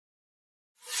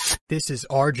This is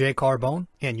RJ Carbone,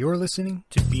 and you're listening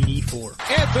to BD4.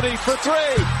 Anthony for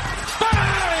three.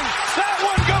 Bang! That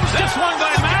one goes this down. One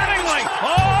by Mattingly.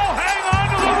 Oh, hang on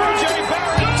to the RJ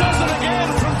Barrett does it again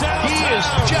from downtown. He is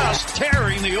just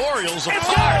tearing the Orioles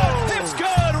apart. It's good. It's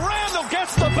good. Randall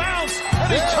gets the bounce,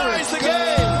 and he ties the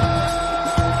game.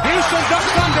 Houston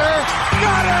ducks under.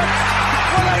 Got it.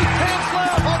 With 8 tenths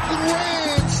left. Up and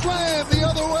ran. Slam the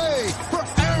other way for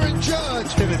Aaron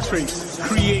Judge. Penetrates,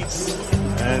 creates,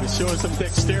 and showing some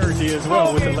dexterity as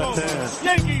well with the left hand.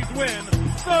 Yankees win.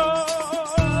 The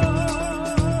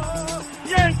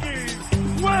Yankees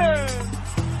win.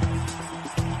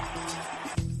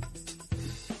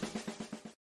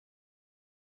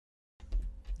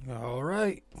 All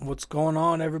right, what's going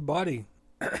on, everybody?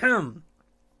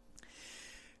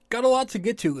 Got a lot to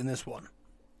get to in this one.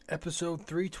 Episode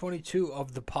 322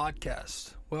 of the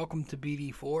podcast. Welcome to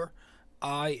BD4.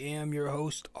 I am your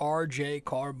host, RJ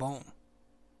Carbone.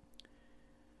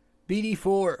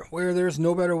 BD4, where there's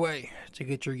no better way to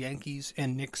get your Yankees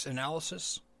and Knicks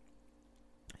analysis.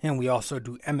 And we also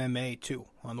do MMA too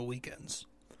on the weekends.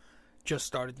 Just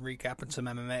started recapping some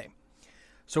MMA.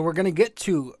 So we're going to get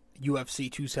to UFC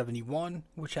 271,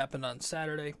 which happened on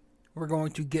Saturday. We're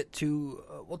going to get to,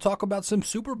 we'll talk about some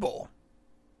Super Bowl.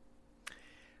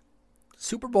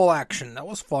 Super Bowl action. That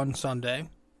was fun Sunday.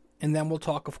 And then we'll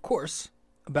talk, of course,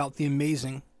 about the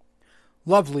amazing,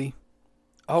 lovely,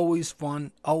 always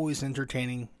fun, always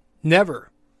entertaining,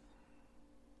 never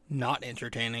not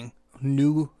entertaining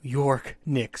New York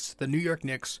Knicks. The New York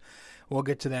Knicks, we'll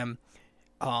get to them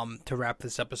to wrap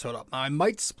this episode up. Now, I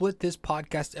might split this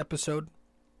podcast episode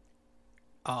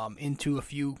into a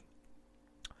few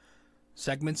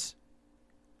segments.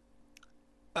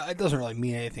 It doesn't really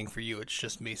mean anything for you. It's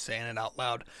just me saying it out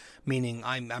loud. Meaning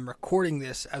I'm recording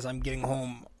this as I'm getting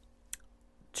home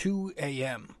 2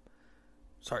 p.m.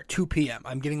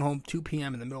 I'm getting home 2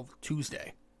 p.m. in the middle of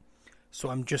Tuesday. So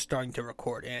I'm just starting to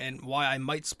record. And why I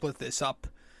might split this up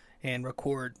and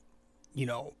record,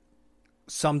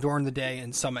 some during the day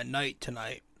and some at night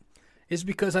tonight is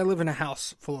because I live in a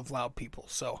house full of loud people.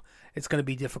 So it's going to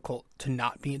be difficult to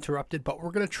not be interrupted, but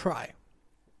we're going to try.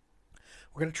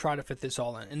 We're going to try to fit this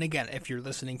all in. And again, if you're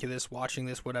listening to this, watching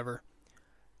this, whatever,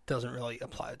 doesn't really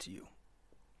apply to you.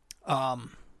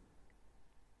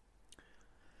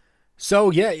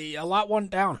 So, yeah, a lot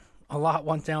went down. A lot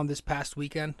went down this past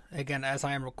weekend. Again, as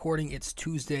I am recording, it's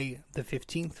Tuesday the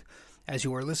 15th. As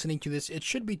you are listening to this, it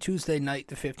should be Tuesday night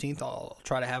the 15th. I'll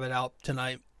try to have it out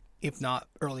tonight, if not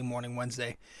early morning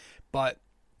Wednesday. But,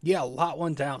 yeah, a lot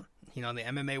went down. The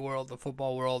MMA world, the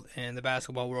football world, and the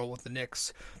basketball world with the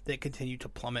Knicks, they continue to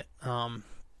plummet.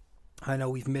 I know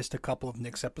we've missed a couple of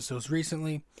Knicks episodes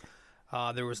recently.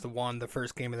 There was the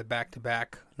first game of the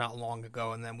back-to-back not long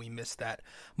ago, and then we missed that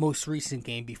most recent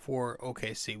game before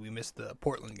OKC. We missed the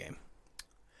Portland game.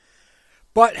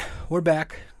 But we're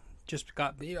back.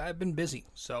 I've been busy,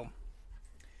 so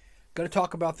got to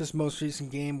talk about this most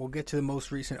recent game. We'll get to the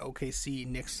most recent OKC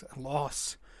Knicks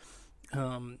loss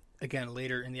again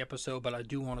later in the episode, but I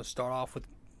do want to start off with,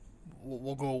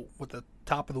 we'll go with the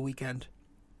top of the weekend,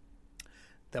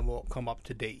 then we'll come up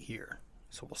to date here.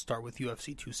 So we'll start with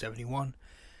UFC 271,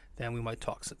 then we might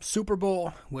talk some Super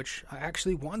Bowl, which I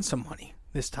actually won some money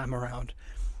this time around,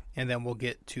 and then we'll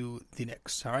get to the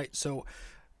Knicks. All right, so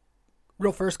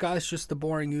real first, guys, just the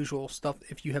boring usual stuff.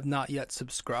 If you have not yet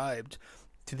subscribed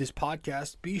to this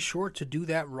podcast, be sure to do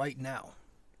that right now.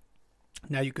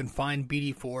 Now you can find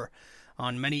BD4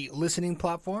 on many listening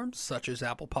platforms, such as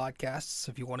Apple Podcasts.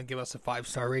 If you want to give us a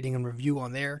 5-star rating and review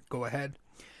on there, go ahead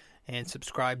and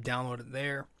subscribe, download it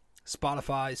there.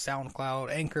 Spotify,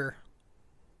 SoundCloud, Anchor,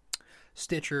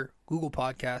 Stitcher, Google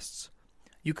Podcasts.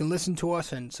 You can listen to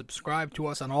us and subscribe to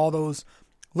us on all those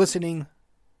listening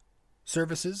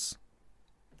services.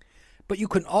 But you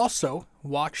can also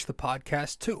watch the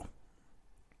podcast too.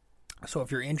 So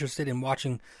if you're interested in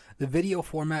watching the video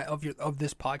format of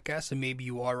this podcast, and maybe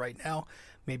you are right now,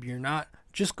 maybe you're not,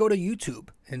 just go to YouTube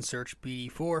and search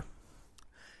BD4.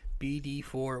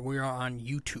 BD4, we're on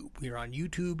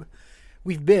YouTube.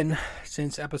 We've been,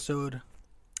 since episode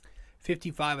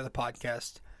 55 of the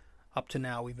podcast, up to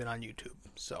now, we've been on YouTube.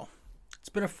 So it's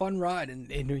been a fun ride, and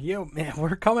man,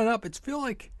 we're coming up. It's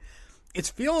feeling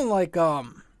like we're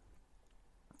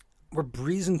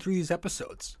breezing through these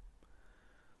episodes.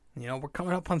 We're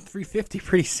coming up on 350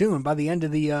 pretty soon. By the end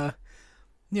of the, I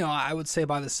would say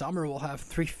by the summer we'll have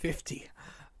 350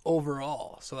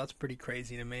 overall. So that's pretty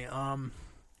crazy to me.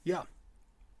 Yeah.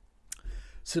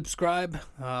 Subscribe,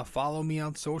 follow me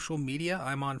on social media.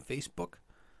 I'm on Facebook,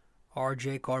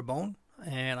 RJ Carbone,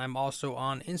 and I'm also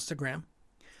on Instagram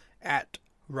at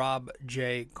Rob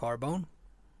J. Carbone.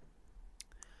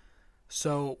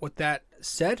 So with that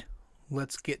said,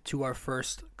 let's get to our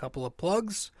first couple of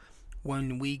plugs.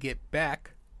 When we get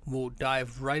back, we'll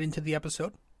dive right into the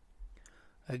episode.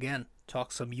 Again,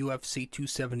 talk some UFC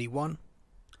 271.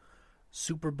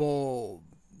 Super Bowl...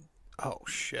 Oh,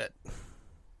 shit.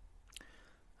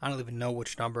 I don't even know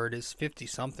which number it is.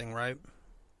 50-something, right?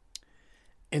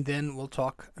 And then we'll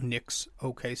talk Knicks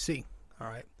OKC. All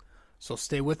right. So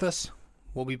stay with us.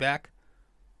 We'll be back,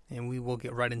 and we will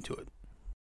get right into it.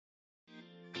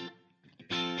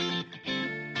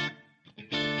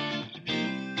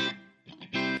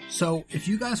 So if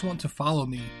you guys want to follow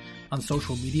me on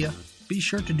social media, be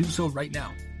sure to do so right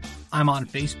now. I'm on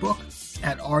Facebook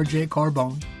at RJ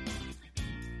Carbone,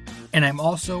 and I'm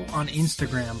also on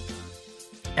Instagram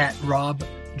at Rob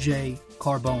J.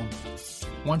 Carbone.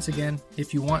 Once again,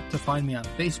 if you want to find me on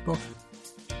Facebook,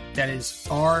 that is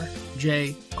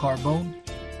RJ Carbone.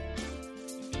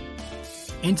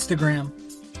 Instagram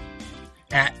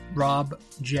at Rob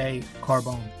J.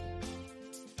 Carbone.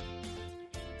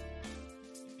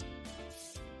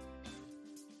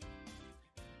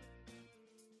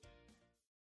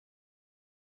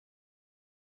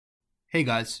 Hey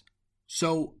guys,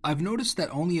 so I've noticed that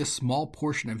only a small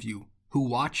portion of you who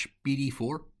watch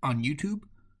BD4 on YouTube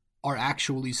are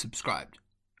actually subscribed.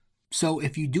 So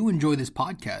if you do enjoy this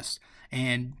podcast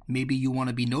and maybe you want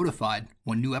to be notified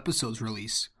when new episodes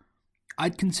release,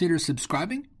 I'd consider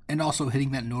subscribing and also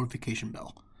hitting that notification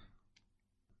bell.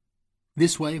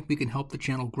 This way we can help the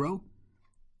channel grow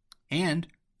and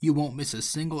you won't miss a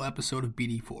single episode of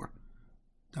BD4.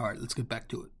 Alright, let's get back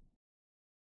to it.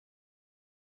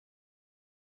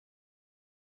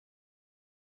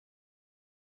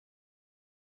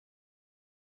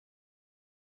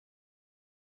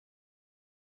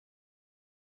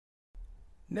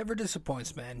 Never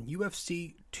disappoints, man.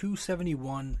 UFC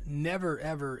 271 never,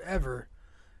 ever, ever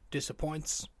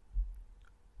disappoints.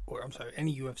 Or, I'm sorry,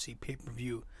 any UFC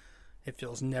pay-per-view, it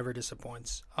feels never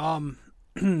disappoints.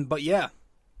 But yeah.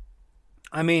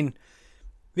 I mean,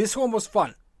 this one was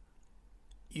fun.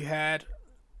 You had...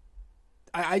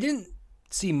 I didn't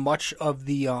see much of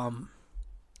the...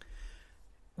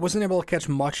 wasn't able to catch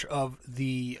much of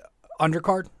the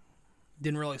undercard.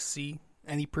 Didn't really see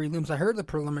any prelims. I heard the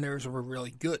preliminaries were really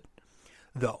good,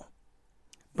 though.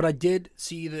 But I did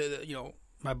see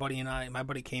my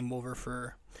buddy came over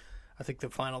for, I think,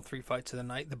 the final 3 fights of the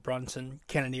night. The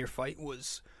Brunson-Cannonier fight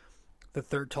was the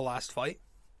third to last fight,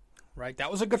 right?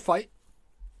 That was a good fight.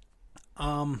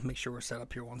 Make sure we're set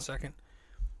up here 1 second.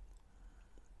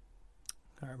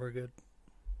 All right, we're good.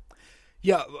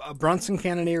 Yeah,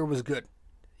 Brunson-Cannonier was good.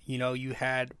 You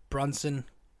had Brunson.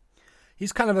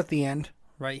 He's kind of at the end.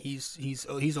 Right, he's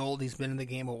old. He's been in the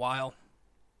game a while.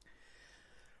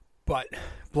 But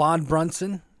Blonde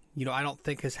Brunson, I don't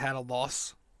think has had a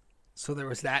loss. So there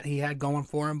was that he had going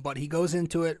for him. But he goes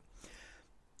into it,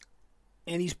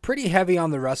 and he's pretty heavy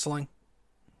on the wrestling.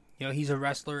 He's a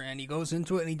wrestler, and he goes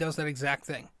into it, and he does that exact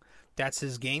thing. That's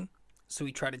his game. So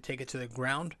he tried to take it to the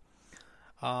ground.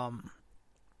 Round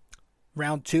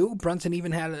 2, Brunson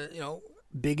even had a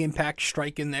big impact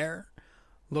strike in there.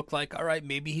 Looked like, all right,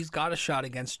 maybe he's got a shot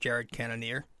against Jared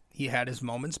Cannonier. He had his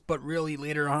moments, but really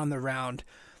later on in the round,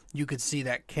 you could see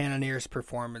that Cannonier's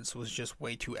performance was just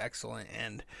way too excellent,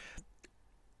 and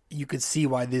you could see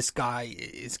why this guy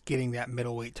is getting that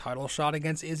middleweight title shot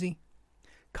against Izzy.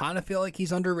 Kind of feel like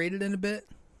he's underrated in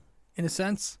a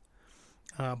sense,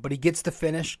 but he gets the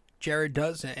finish. Jared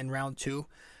does in round 2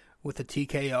 with a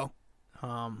TKO.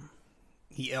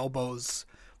 He elbows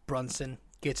Brunson,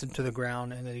 gets him to the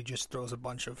ground, and then he just throws a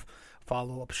bunch of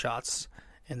follow-up shots,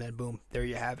 and then boom, there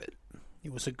you have it.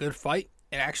 It was a good fight.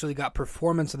 It actually got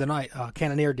performance of the night.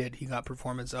 Cannonier did. He got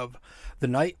performance of the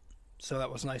night, so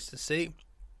that was nice to see.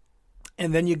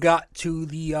 And then you got to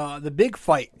the big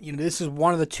fight. This is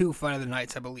one of the 2 fight of the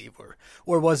nights, I believe,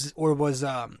 or was it was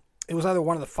either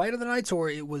one of the fight of the nights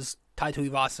or it was Tai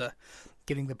Tuivasa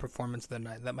getting the performance of the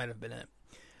night. That might have been it,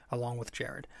 along with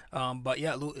Jared. But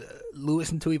yeah,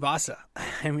 Lewis and Tuivasa.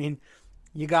 I mean,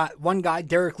 you got one guy,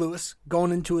 Derek Lewis,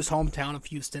 going into his hometown of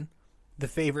Houston, the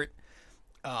favorite.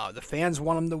 The fans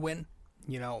want him to win.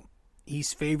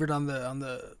 He's favored on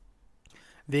the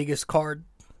Vegas card.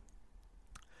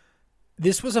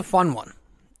 This was a fun one.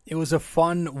 It was a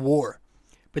fun war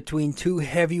between 2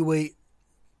 heavyweight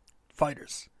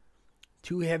fighters,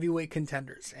 2 heavyweight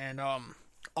contenders, and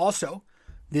also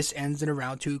this ends in a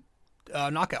round 2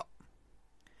 knockout.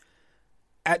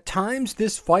 At times,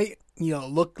 this fight,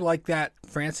 looked like that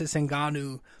Francis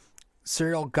Ngannou,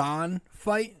 Cyril Gane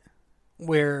fight,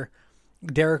 where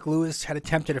Derek Lewis had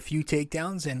attempted a few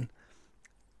takedowns, and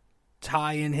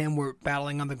Tai and him were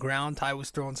battling on the ground. Tai was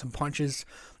throwing some punches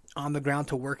on the ground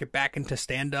to work it back into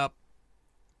stand-up.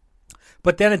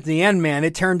 But then at the end, man,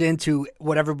 it turned into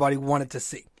what everybody wanted to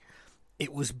see.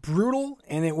 It was brutal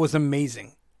and it was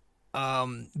amazing.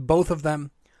 Both of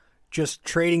them just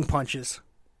trading punches,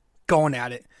 going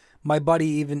at it. My buddy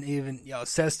even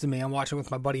says to me, I'm watching with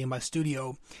my buddy in my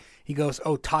studio, he goes,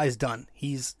 "Oh, Ty's done.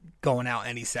 He's going out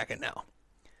any second now."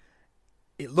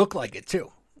 It looked like it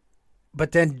too.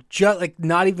 But then just like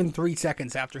not even 3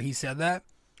 seconds after he said that,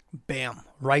 bam,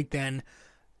 right then,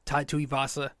 Tai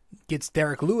Tuivasa gets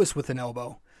Derek Lewis with an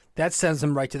elbow. That sends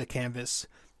him right to the canvas,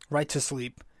 right to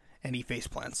sleep, and he face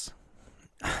plants.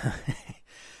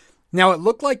 Now, it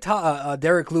looked like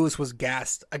Derek Lewis was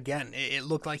gassed again. It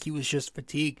looked like he was just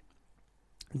fatigued.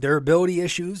 Durability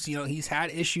issues. He's had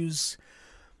issues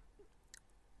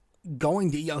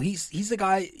going to, he's the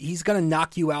guy, he's going to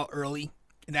knock you out early.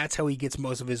 And that's how he gets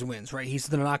most of his wins, right? He's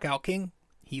the knockout king.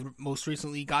 He most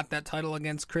recently got that title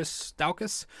against Chris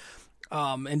Daukaus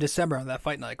in December on that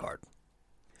Fight Night card.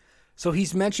 So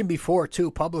he's mentioned before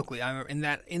too publicly. I remember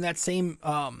in that same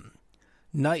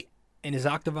night in his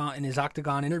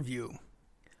Octagon interview,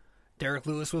 Derek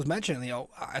Lewis was mentioning.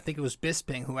 I think it was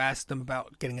Bisping who asked him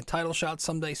about getting a title shot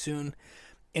someday soon,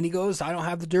 and he goes, "I don't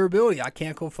have the durability. I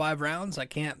can't go 5 rounds. I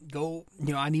can't go.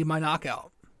 I need my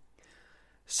knockout."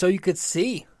 So you could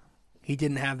see he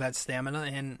didn't have that stamina,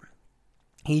 and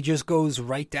he just goes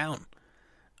right down.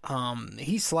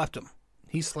 He slept him.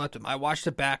 I watched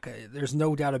it back. There's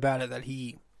no doubt about it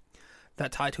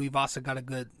that Tai Tuivasa got a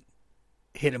good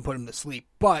hit and put him to sleep.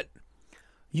 But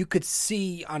you could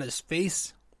see on his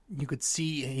face, you could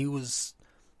see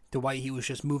the way he was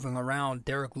just moving around.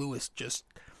 Derek Lewis just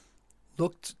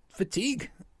looked fatigued.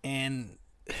 And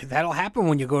that'll happen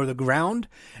when you go to the ground,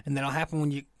 and that'll happen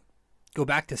when you go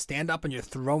back to stand up and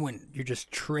you're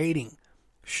just trading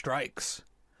strikes.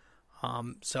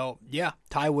 So yeah,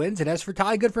 Ty wins. And as for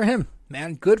Ty, good for him,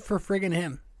 man. Good for friggin'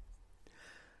 him.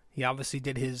 He obviously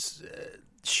did his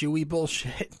shoey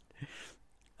bullshit.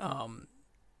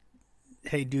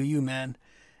 Hey, do you, man?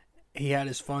 He had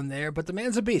his fun there, but the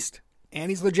man's a beast, and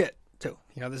he's legit too.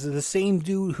 This is the same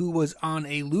dude who was on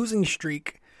a losing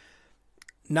streak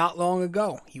not long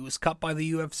ago. He was cut by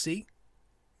the UFC,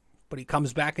 but he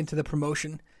comes back into the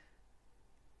promotion,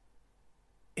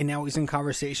 and now he's in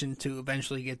conversation to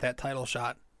eventually get that title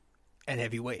shot at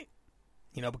heavyweight.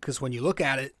 Because when you look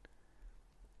at it,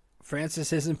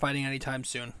 Francis isn't fighting anytime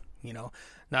soon.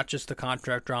 Not just the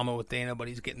contract drama with Dana, but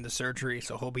he's getting the surgery,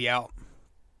 so he'll be out.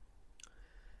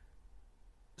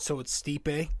 So it's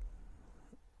Stipe,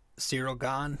 Cyril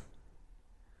Gane,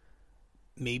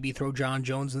 maybe throw John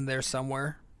Jones in there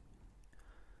somewhere.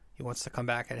 He wants to come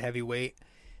back at heavyweight.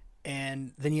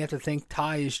 And then you have to think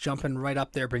Ty is jumping right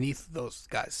up there beneath those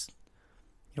guys.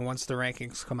 Once the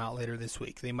rankings come out later this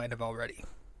week, they might have already.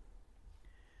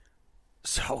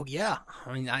 So, yeah,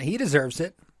 he deserves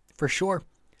it, for sure.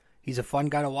 He's a fun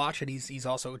guy to watch, and he's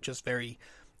also just very,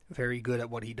 very good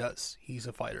at what he does. He's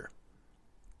a fighter.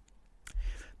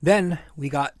 Then we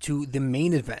got to the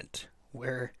main event,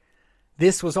 where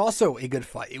this was also a good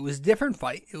fight. It was a different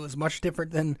fight. It was much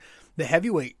different than the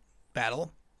heavyweight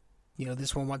battle.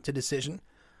 This one went to decision.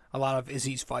 A lot of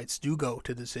Izzy's fights do go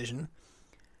to decision.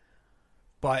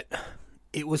 But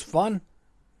it was fun.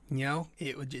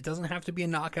 It doesn't have to be a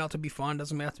knockout to be fun.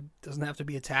 Doesn't have to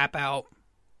be a tap out.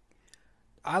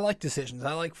 I like decisions.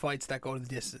 I like fights that go to the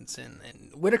distance.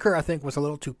 And Whitaker, I think, was a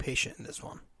little too patient in this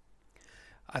one.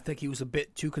 I think he was a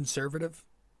bit too conservative.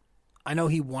 I know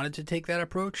he wanted to take that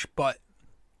approach, but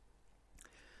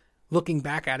looking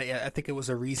back at it, I think it was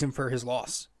a reason for his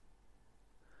loss.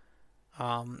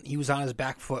 He was on his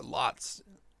back foot lots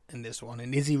in this one,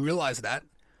 and Izzy realized that,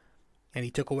 and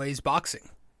he took away his boxing.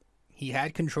 He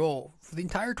had control for the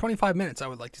entire 25 minutes, I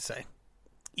would like to say.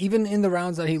 Even in the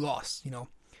rounds that he lost,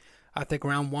 I think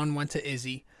round 1 went to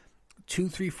Izzy. 2,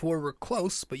 3, 4 were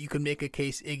close, but you could make a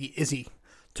case Izzy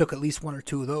took at least 1 or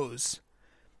 2 of those.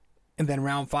 And then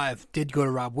round 5 did go to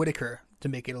Rob Whitaker to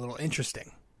make it a little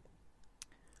interesting.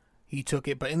 He took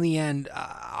it, but in the end,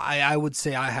 I would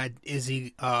say I had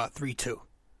Izzy 3-2.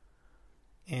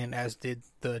 And as did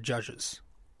the judges.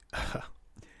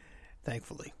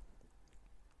 Thankfully.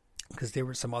 Because there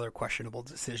were some other questionable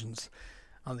decisions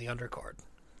on the undercard.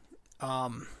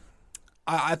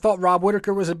 I thought Rob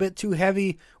Whitaker was a bit too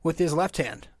heavy with his left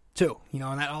hand, too.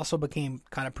 And that also became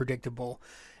kind of predictable,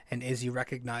 and Izzy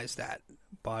recognized that.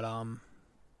 But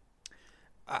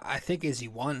I think Izzy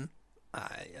won.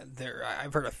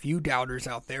 I've heard a few doubters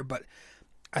out there, but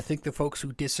I think the folks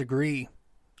who disagree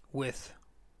with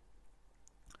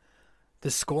the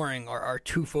scoring are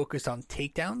too focused on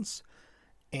takedowns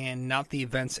and not the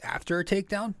events after a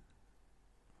takedown,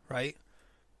 right?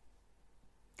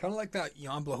 Kind of like that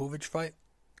Jan Blachowicz fight.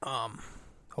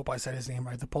 Hope I said his name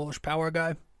right. The Polish power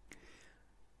guy.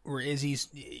 Where Izzy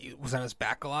was on his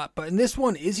back a lot. But in this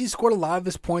one, Izzy scored a lot of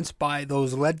his points by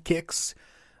those lead kicks,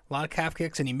 a lot of calf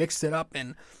kicks, and he mixed it up.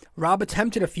 And Rob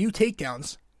attempted a few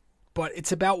takedowns, but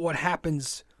it's about what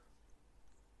happens,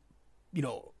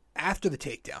 after the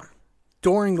takedown,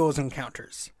 during those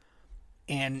encounters.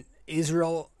 And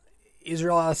Israel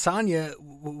Adesanya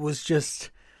was just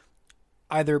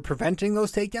either preventing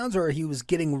those takedowns or he was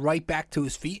getting right back to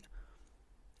his feet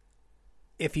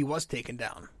if he was taken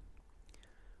down.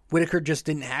 Whitaker just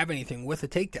didn't have anything with the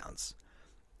takedowns.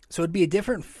 So it'd be a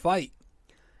different fight.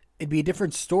 It'd be a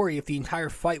different story if the entire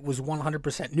fight was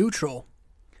 100% neutral.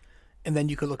 And then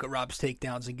you could look at Rob's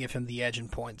takedowns and give him the edge in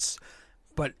points.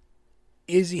 But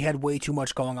Izzy had way too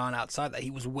much going on outside that.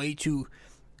 He was way too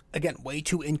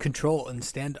in control in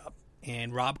stand-up.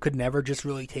 And Rob could never just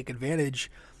really take advantage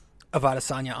of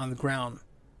Adesanya on the ground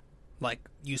like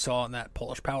you saw in that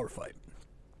Polish power fight.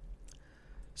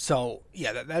 So,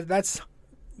 yeah, that's...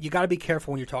 You got to be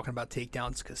careful when you're talking about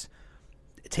takedowns because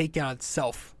takedown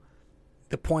itself,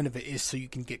 the point of it is so you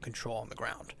can get control on the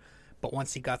ground. But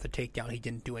once he got the takedown, he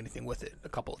didn't do anything with it a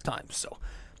couple of times. So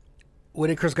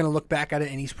Whitaker's going to look back at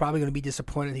it, and he's probably going to be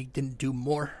disappointed he didn't do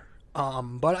more.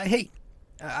 But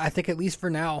I think at least for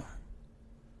now,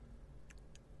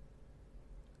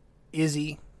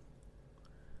 Izzy,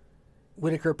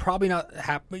 Whitaker probably not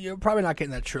happy. You're probably not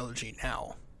getting that trilogy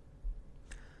now.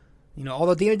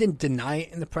 Although Dana didn't deny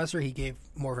it in the presser, he gave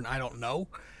more of an I don't know.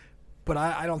 But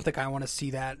I don't think I want to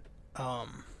see that. Not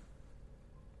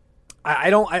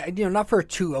for a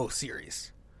 2-0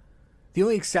 series. The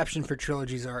only exception for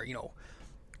trilogies are,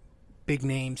 big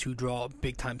names who draw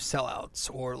big-time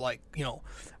sellouts. Or like,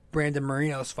 Brandon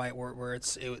Moreno's fight where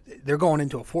they're going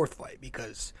into a fourth fight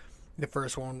because the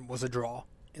first one was a draw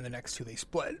and the next two they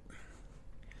split.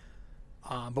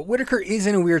 But Whitaker is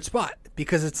in a weird spot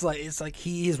because it's like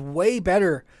he is way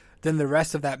better than the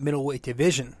rest of that middleweight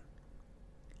division.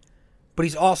 But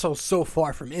he's also so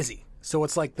far from Izzy. So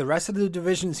it's like the rest of the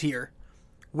division's here.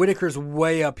 Whitaker's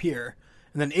way up here.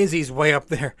 And then Izzy's way up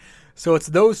there. So it's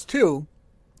those two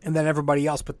and then everybody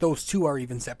else. But those two are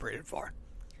even separated far.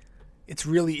 It's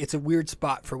a weird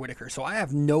spot for Whitaker. So I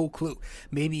have no clue.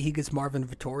 Maybe he gets Marvin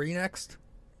Vettori next.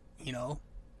 He's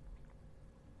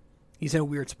in a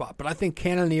weird spot. But I think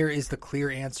Cannonier is the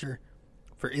clear answer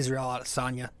for Israel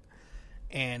Adesanya.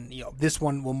 And, this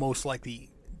one will most likely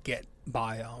get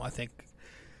by. I think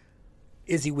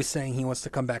Izzy was saying he wants to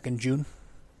come back in June.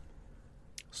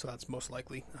 So that's most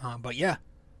likely. But, yeah.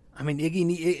 I mean,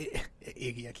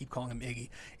 Iggy, I keep calling him Iggy.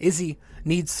 Izzy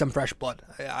needs some fresh blood.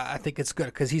 I think it's good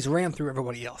because he's ran through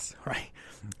everybody else, right?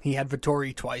 He had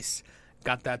Vettori twice.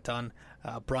 Got that done.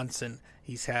 Brunson.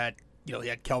 He's had... he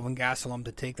had Kelvin Gastelum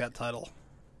to take that title.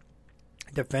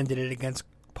 Defended it against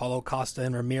Paulo Costa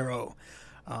and Ramiro.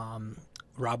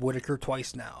 Rob Whitaker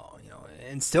twice now.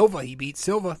 And Silva, he beat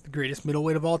Silva, the greatest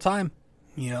middleweight of all time.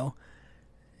 And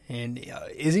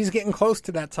Izzy's getting close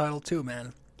to that title too,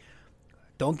 man.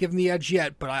 Don't give him the edge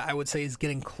yet, but I would say he's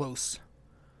getting close.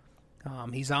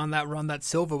 He's on that run that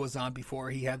Silva was on before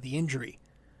he had the injury.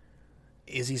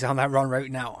 Izzy's on that run right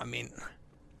now. I mean,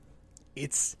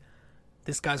 this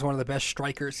guy's one of the best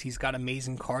strikers. He's got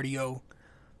amazing cardio.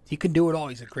 He can do it all.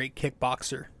 He's a great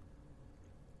kickboxer.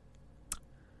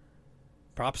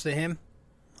 Props to him.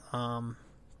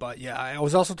 But yeah, I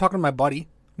was also talking to my buddy.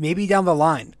 Maybe down the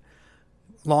line,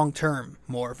 long term,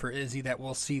 more for Izzy that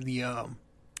we'll see the.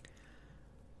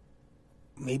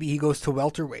 Maybe he goes to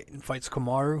welterweight and fights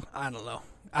Kamaru. I don't know.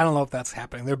 I don't know if that's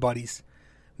happening. They're buddies.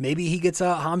 Maybe he gets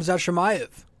Hamza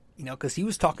Chimaev. Because he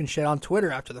was talking shit on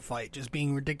Twitter after the fight, just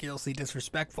being ridiculously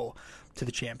disrespectful to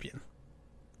the champion.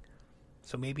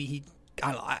 So maybe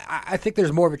I don't know. I think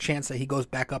there's more of a chance that he goes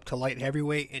back up to light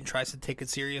heavyweight and tries to take it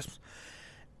serious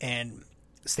and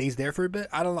stays there for a bit.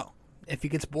 I don't know if he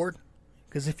gets bored.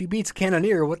 Because if he beats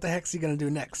Cannonier, what the heck's he going to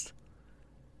do next?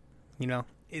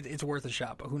 It's worth a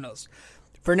shot, but who knows?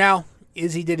 For now,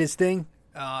 Izzy did his thing.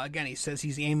 Again, he says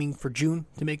he's aiming for June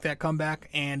to make that comeback.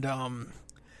 And,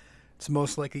 it's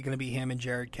most likely going to be him and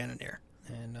Jared Cannonier.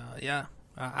 And,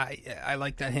 I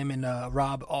like that him and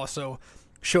Rob also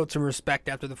showed some respect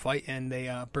after the fight, and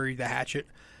they buried the hatchet,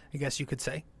 I guess you could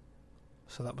say.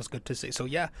 So that was good to see. So,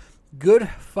 yeah, good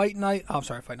fight night. Oh,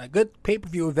 sorry, fight night. Good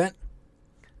pay-per-view event.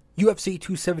 UFC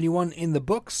 271 in the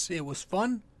books. It was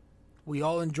fun. We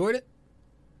all enjoyed it.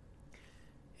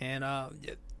 And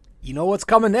you know what's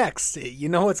coming next. You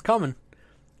know what's coming.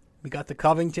 We got the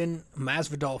Covington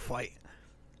Masvidal fight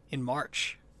in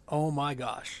March. Oh my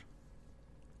gosh.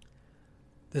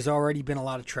 There's already been a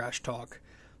lot of trash talk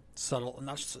subtle.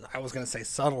 I was going to say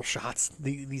subtle shots.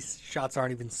 These shots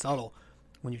aren't even subtle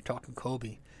when you're talking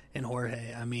Kobe and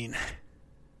Jorge. I mean,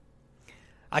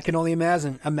 I can only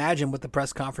imagine what the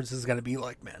press conference is going to be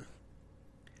like, man.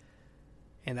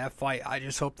 And that fight, I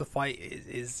just hope the fight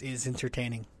is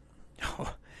entertaining.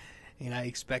 And I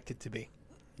expect it to be.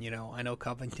 I know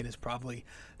Covington is probably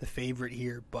the favorite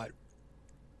here, but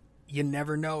you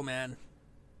never know, man.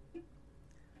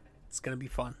 It's going to be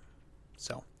fun.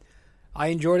 So, I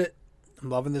enjoyed it. I'm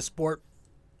loving this sport.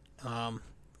 Got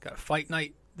a fight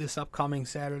night this upcoming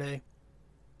Saturday.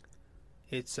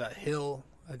 It's Hill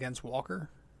against Walker.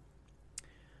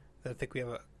 I think we have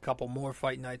a couple more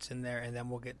fight nights in there, and then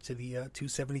we'll get to the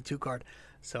 272 card.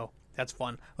 So that's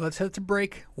fun. Let's head to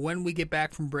break. When we get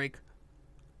back from break,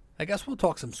 I guess we'll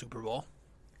talk some Super Bowl.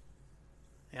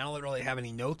 I don't really have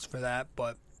any notes for that,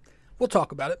 but we'll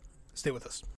talk about it. Stay with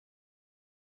us.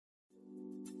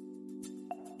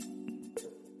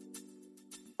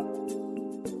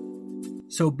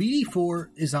 So BD4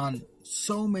 is on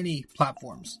so many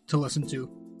platforms to listen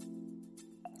to.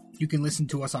 You can listen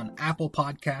to us on Apple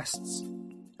Podcasts,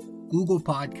 Google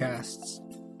Podcasts,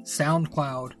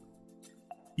 SoundCloud.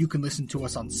 You can listen to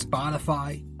us on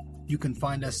Spotify. You can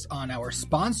find us on our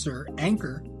sponsor,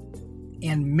 Anchor,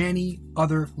 and many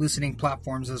other listening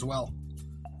platforms as well,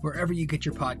 wherever you get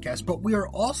your podcast. But we are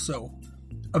also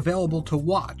available to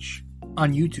watch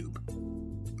on YouTube.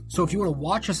 So if you want to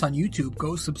watch us on YouTube,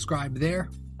 go subscribe there.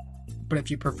 But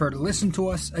if you prefer to listen to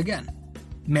us, again,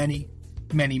 many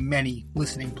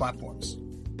listening platforms.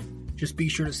 Just be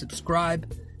sure to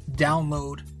subscribe,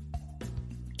 download,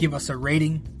 give us a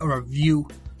rating, a review,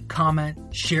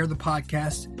 comment, share the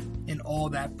podcast, and all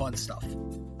that fun stuff.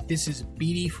 This is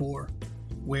BD4,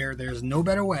 where there's no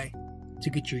better way to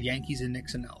get your Yankees and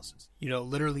Knicks analysis.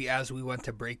 Literally as we went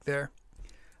to break there,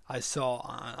 I saw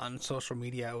on social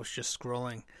media, I was just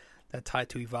scrolling, that Tai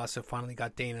Tuivasa finally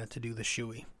got Dana to do the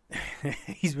shoey.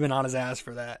 He's been on his ass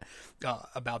for that,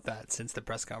 about that since the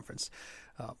press conference,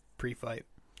 pre-fight.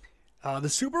 The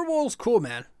Super Bowl's cool,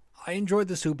 man. I enjoyed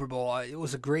the Super Bowl. It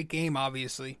was a great game,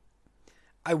 obviously.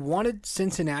 I wanted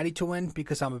Cincinnati to win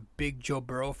because I'm a big Joe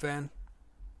Burrow fan.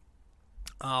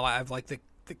 I've liked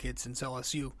the kid since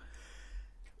LSU.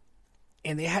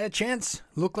 And they had a chance.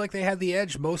 Looked like they had the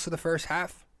edge most of the first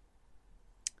half.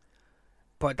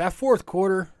 But that fourth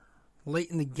quarter,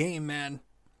 late in the game, man,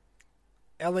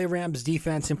 LA Rams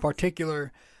defense in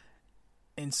particular,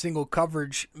 in single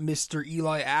coverage, Mr.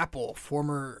 Eli Apple,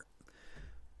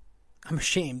 I'm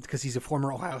ashamed because he's a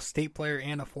former Ohio State player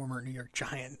and a former New York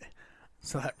Giant,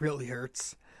 so that really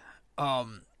hurts,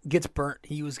 gets burnt.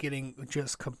 He was getting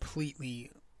just completely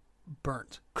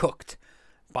cooked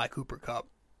by Cooper Kupp.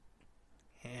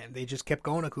 And they just kept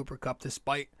going to Cooper Kupp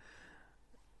despite,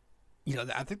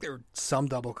 I think there were some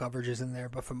double coverages in there,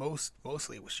 but for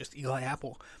mostly it was just Eli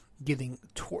Apple getting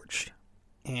torched.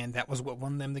 And that was what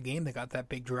won them the game. They got that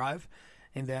big drive.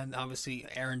 And then, obviously,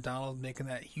 Aaron Donald making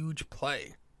that huge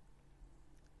play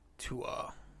to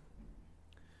a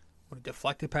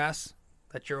deflected pass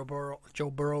that Joe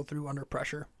Burrow threw under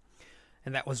pressure.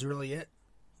 And that was really it.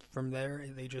 From there,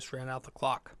 they just ran out the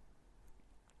clock.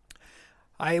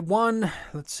 I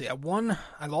lost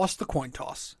the coin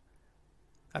toss.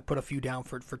 I put a few down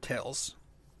for tails.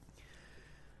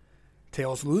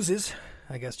 Tails loses.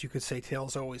 I guess you could say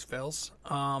tails always fails.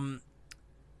 I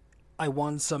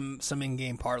won some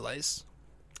in-game parlays.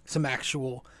 Some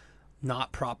actual,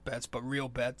 not prop bets, but real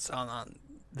bets on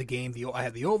the game. I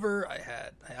had the over.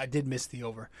 I did miss the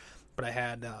over. But I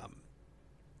had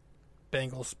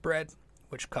Bengals spread,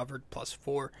 which covered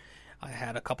 +4. I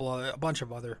had a bunch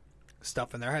of other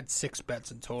stuff in there. I had 6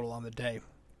 bets in total on the day.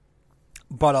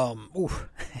 But,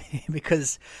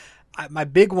 because my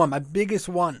biggest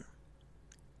one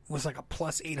was like a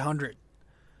 +800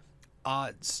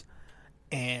 odds,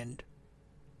 and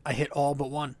I hit all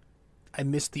but one. I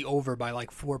missed the over by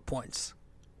like 4 points,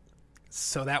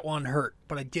 so that one hurt.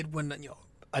 But I did win,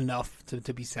 enough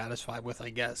to be satisfied with, I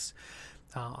guess.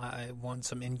 I won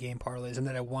some in-game parlays, and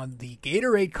then I won the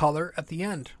Gatorade color at the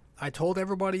end. I told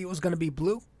everybody it was going to be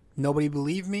blue. Nobody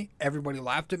believed me. Everybody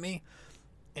laughed at me,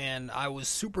 and I was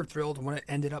super thrilled when it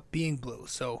ended up being blue.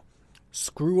 So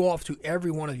screw off to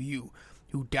every one of you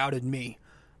who doubted me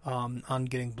on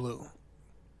getting blue.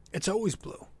 It's always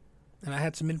blue. And I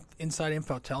had some inside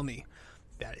info tell me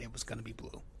that it was going to be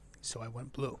blue. So I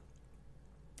went blue.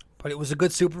 But it was a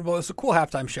good Super Bowl. It was a cool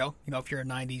halftime show. If you're a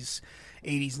 80s,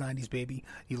 90s baby,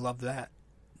 you love that.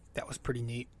 That was pretty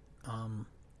neat.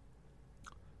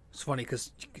 It's funny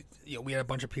because we had a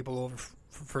bunch of people over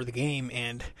for the game,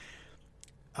 and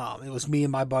it was me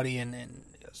and my buddy and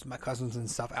my cousins and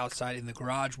stuff outside in the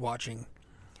garage watching.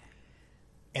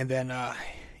 And then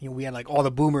we had like all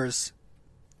the boomers.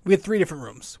 We had 3 different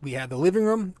rooms. We had the living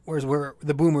room, where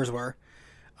the boomers were,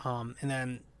 and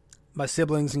then my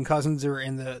siblings and cousins were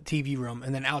in the TV room,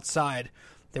 and then outside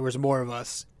there was more of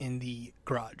us in the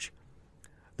garage.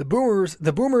 The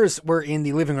boomers were in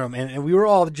the living room, and we were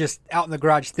all just out in the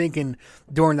garage thinking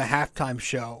during the halftime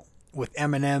show with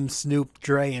Eminem, Snoop,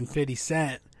 Dre, and 50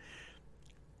 Cent,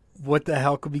 what the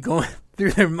hell could be going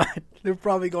through their mind? They're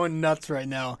probably going nuts right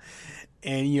now,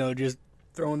 and just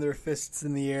throwing their fists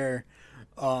in the air.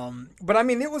 But I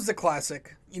mean, it was a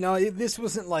classic. This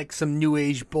wasn't like some new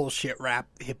age bullshit rap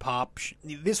hip hop.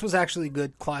 This was actually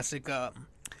good classic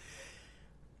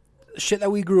shit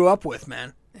that we grew up with,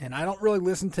 man. And I don't really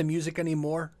listen to music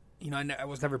anymore. I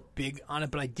was never big on it,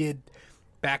 but I did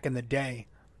back in the day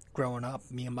growing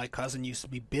up. Me and my cousin used to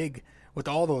be big with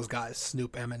all those guys,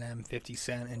 Snoop, Eminem, 50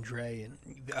 Cent, and Dre, and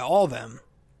all of them.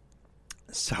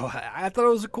 So I thought it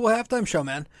was a cool halftime show,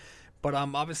 man. But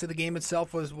obviously the game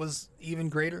itself was even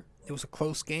greater. It was a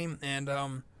close game, and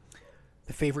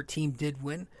the favorite team did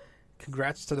win.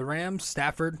 Congrats to the Rams.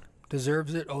 Stafford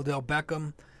deserves it. Odell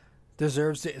Beckham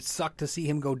deserves it. It sucked to see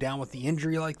him go down with the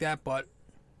injury like that, but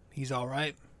he's all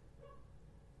right.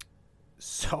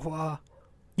 So,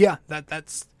 yeah,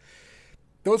 that's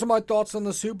those are my thoughts on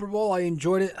the Super Bowl. I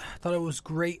enjoyed it. I thought it was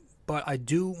great, but I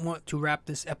do want to wrap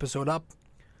this episode up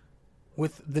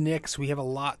with the Knicks. We have a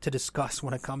lot to discuss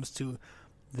when it comes to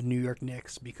the New York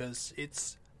Knicks because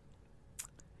it's,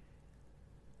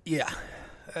 yeah.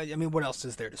 I mean, what else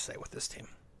is there to say with this team?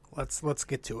 Let's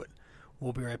get to it.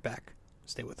 We'll be right back.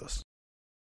 Stay with us.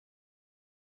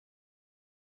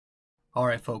 All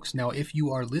right, folks. Now, if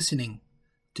you are listening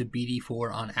to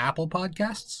BD4 on Apple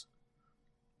Podcasts,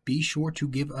 be sure to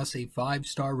give us a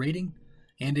 5-star rating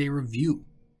and a review,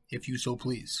 if you so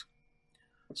please.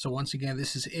 So once again,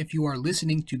 this is if you are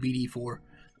listening to BD4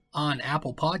 on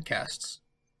Apple Podcasts,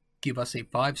 give us a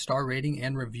 5-star rating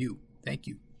and review. Thank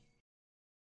you.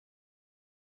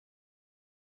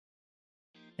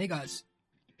 Hey guys,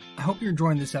 I hope you're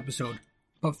enjoying this episode.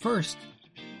 But first,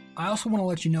 I also want to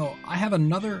let you know I have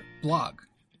another blog.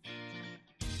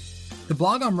 The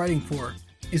blog I'm writing for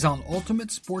is on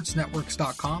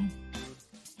UltimateSportsNetworks.com,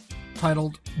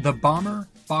 titled The Bomber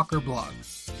Bacher Blog.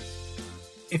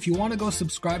 If you want to go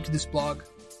subscribe to this blog,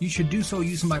 you should do so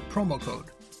using my promo code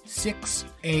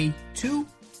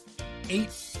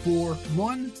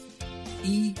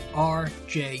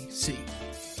 6A2841ERJC.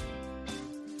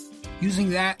 Using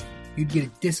that, you'd get a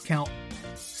discount,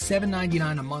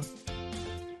 $7.99 a month,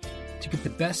 to get the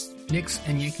best Knicks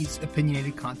and Yankees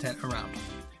opinionated content around.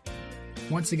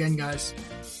 Once again, guys,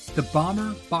 the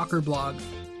Bomber Bacher Blog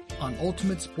on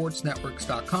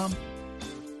UltimateSportsNetworks.com,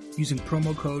 using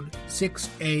promo code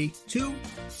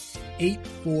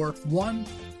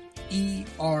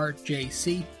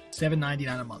 6A2841ERJC,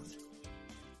 $7.99 a month.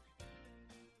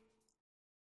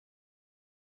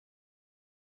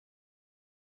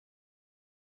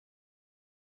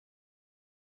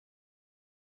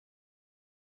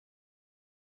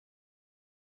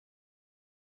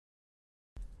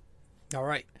 All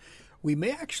right. We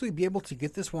may actually be able to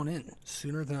get this one in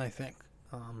sooner than I think.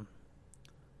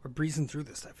 We're breezing through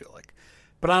this, I feel like.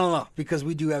 But I don't know, because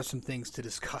we do have some things to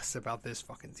discuss about this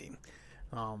fucking team.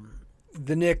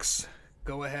 The Knicks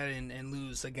go ahead and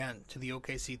lose again to the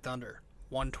OKC Thunder,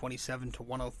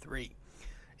 127-103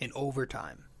 in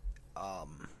overtime,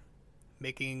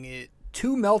 making it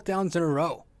 2 meltdowns in a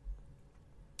row.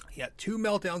 Yeah, 2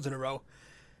 meltdowns in a row.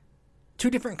 2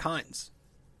 different kinds.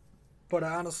 But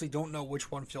I honestly don't know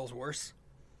which one feels worse.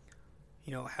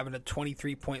 Having a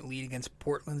 23-point lead against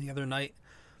Portland the other night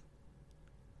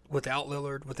without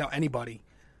Lillard, without anybody,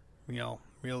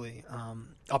 really.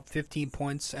 Up 15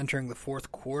 points entering the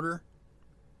fourth quarter.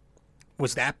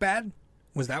 Was that bad?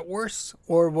 Was that worse?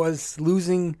 Or was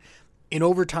losing an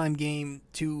overtime game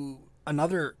to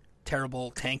another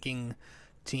terrible tanking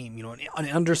team, an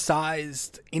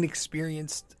undersized,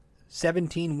 inexperienced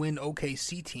 17-win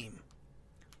OKC team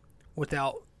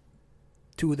without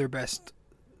 2 of their best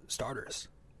starters?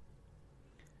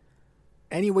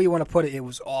 Any way you want to put it, it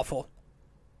was awful.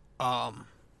 On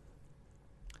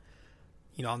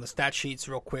the stat sheets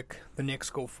real quick, the Knicks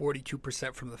go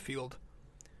 42% from the field,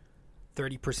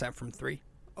 30% from 3.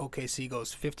 OKC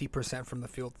goes 50% from the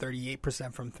field,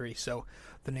 38% from 3. So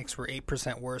the Knicks were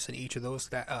 8% worse in each of those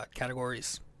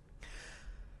categories.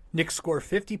 Knicks score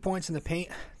 50 points in the paint.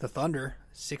 The Thunder,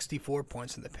 64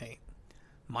 points in the paint.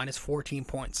 Minus 14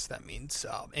 points, that means.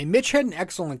 And Mitch had an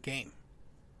excellent game.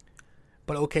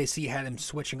 But OKC had him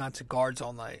switching onto guards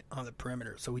all night on the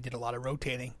perimeter. So we did a lot of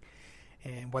rotating.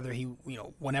 And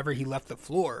whenever he left the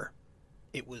floor,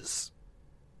 it was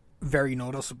very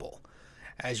noticeable.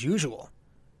 As usual,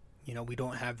 we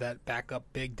don't have that backup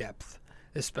big depth,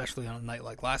 especially on a night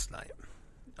like last night.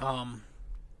 And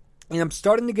I'm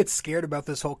starting to get scared about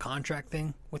this whole contract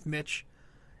thing with Mitch.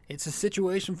 It's a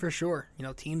situation for sure.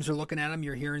 Teams are looking at him.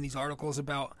 You're hearing these articles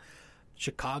about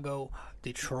Chicago,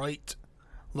 Detroit,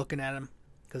 looking at him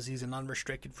because he's an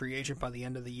unrestricted free agent by the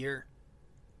end of the year.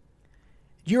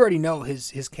 You already know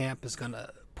his camp is going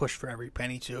to push for every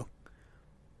penny too.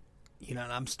 And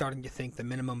I'm starting to think the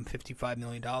minimum $55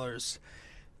 million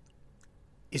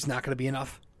is not going to be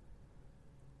enough.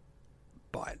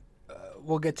 But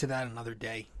we'll get to that another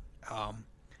day.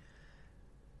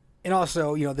 And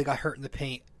also, they got hurt in the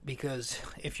paint because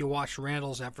if you watch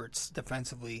Randall's efforts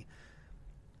defensively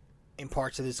in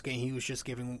parts of this game, he was just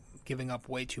giving up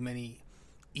way too many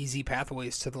easy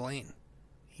pathways to the lane.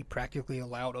 He practically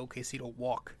allowed OKC to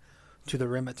walk to the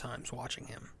rim at times watching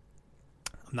him.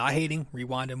 I'm not hating.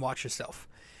 Rewind and watch yourself.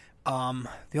 The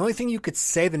only thing you could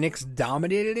say the Knicks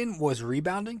dominated in was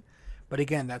rebounding. But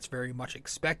again, that's very much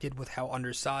expected with how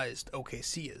undersized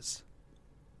OKC is.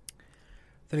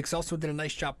 The Knicks also did a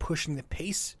nice job pushing the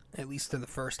pace, at least in the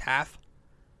first half.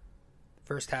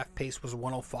 First half pace was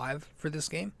 105 for this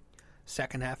game.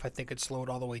 Second half, I think it slowed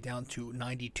all the way down to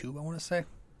 92, I want to say.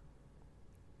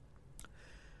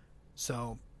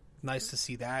 So, nice to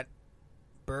see that.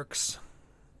 Burks,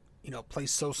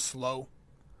 plays so slow.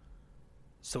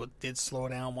 So it did slow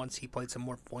down once he played some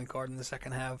more point guard in the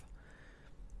second half.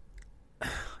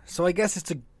 So I guess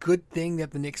it's a good thing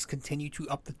that the Knicks continue to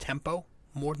up the tempo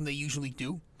more than they usually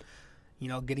do.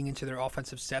 Getting into their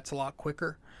offensive sets a lot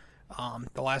quicker.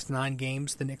 The last 9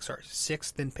 games, the Knicks are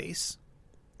 6th in pace.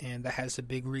 And that has a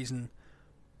big reason.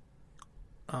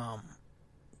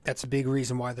 That's a big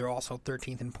reason why they're also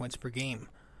 13th in points per game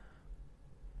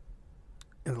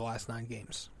in the last 9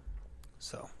 games.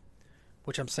 So,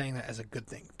 which I'm saying that as a good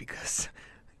thing because,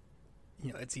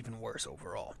 it's even worse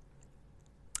overall.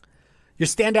 Your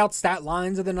standout stat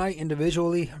lines of the night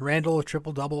individually: Randall, a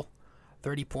triple-double,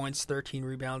 30 points, 13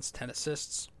 rebounds, 10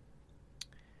 assists.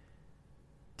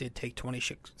 Did take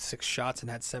 26 shots and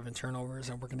had 7 turnovers,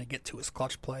 and we're going to get to his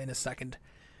clutch play in a second.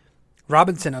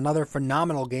 Robinson, another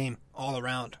phenomenal game all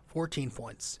around. 14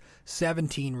 points,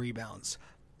 17 rebounds,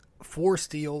 4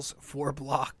 steals, 4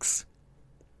 blocks.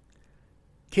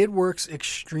 Kid works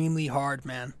extremely hard,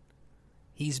 man.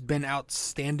 He's been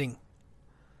outstanding,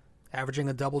 averaging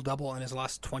a double-double in his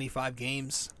last 25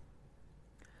 games.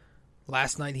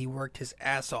 Last night he worked his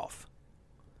ass off,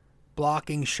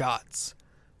 blocking shots,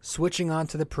 switching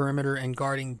onto the perimeter and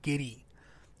guarding Giddey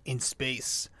in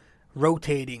space,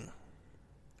 rotating.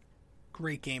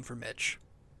 Great game for Mitch.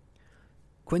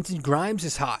 Quentin Grimes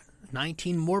is hot.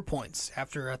 19 more points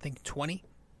after, I think, 20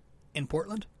 in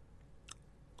Portland.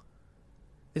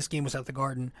 This game was at the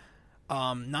Garden.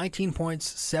 19 points,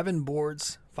 7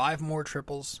 boards, 5 more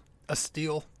triples, a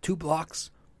steal, 2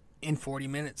 blocks in 40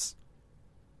 minutes.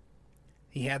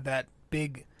 He had that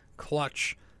big,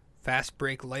 clutch, fast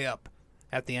break layup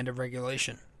at the end of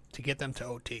regulation to get them to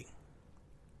OT.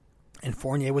 And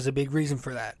Fournier was a big reason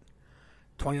for that.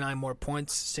 29 more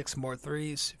points, 6 more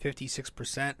threes,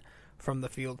 56% from the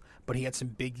field, but he had some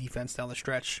big defense down the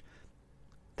stretch.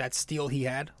 That steal he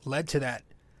had led to that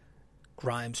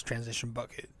Grimes transition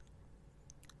bucket.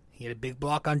 He had a big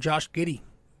block on Josh Giddey,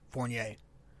 Fournier.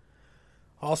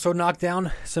 Also knocked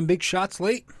down some big shots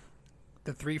late.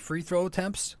 The 3 free throw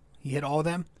attempts, he hit all of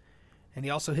them. And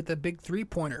he also hit the big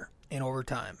 3-pointer in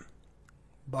overtime.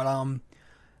 But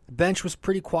the bench was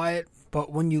pretty quiet.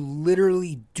 But when you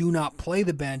literally do not play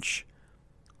the bench,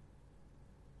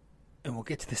 and we'll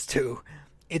get to this too,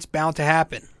 it's bound to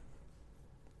happen.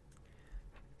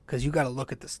 Because you got to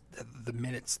look at the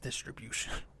minutes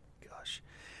distribution. Gosh.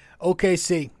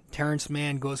 OKC, Terrence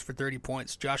Mann goes for 30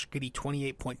 points. Josh Giddey,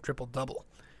 28-point triple-double.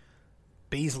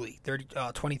 Baisley,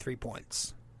 23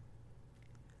 points.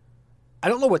 I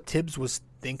don't know what Tibbs was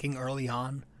thinking early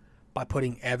on by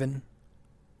putting Evan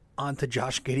onto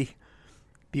Josh Giddey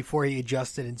before he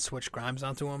adjusted and switched Grimes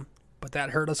onto him. But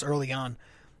that hurt us early on.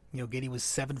 Giddey was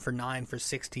 7 for 9 for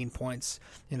 16 points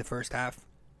in the first half.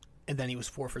 And then he was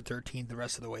 4 for 13 the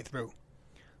rest of the way through.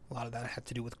 A lot of that had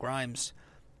to do with Grimes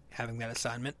having that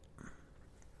assignment.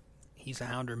 He's a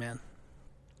hounder, man.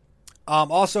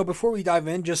 Also, before we dive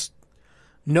in, just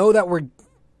know that we're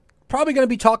probably going to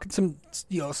be talking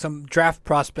some draft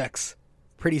prospects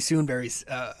pretty soon, very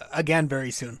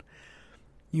soon.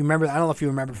 You remember? I don't know if you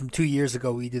remember from 2 years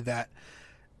ago we did that.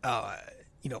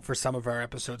 For some of our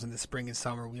episodes in the spring and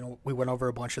summer, we went over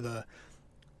a bunch of the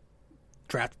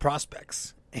draft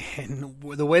prospects, and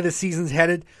the way the season's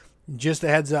headed, just a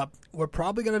heads up, we're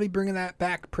probably going to be bringing that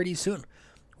back pretty soon.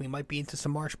 We might be into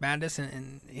some March Madness,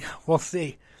 and we'll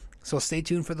see. So stay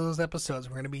tuned for those episodes.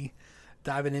 We're going to be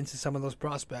diving into some of those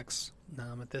prospects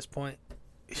at this point.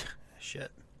 Shit.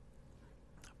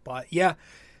 But yeah,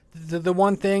 the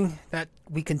one thing that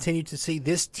we continue to see,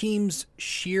 this team's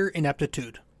sheer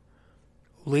ineptitude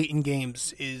late in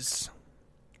games is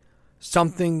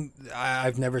something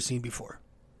I've never seen before.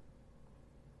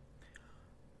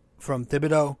 From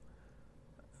Thibodeau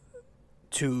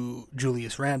to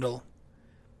Julius Randle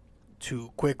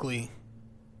to Quickly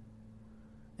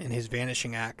and his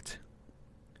vanishing act.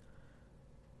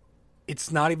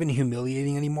 It's not even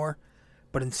humiliating anymore,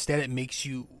 but instead it makes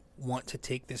you want to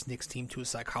take this Knicks team to a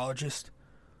psychologist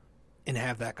and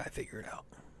have that guy figure it out.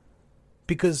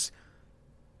 Because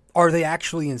are they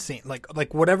actually insane?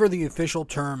 Like whatever the official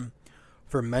term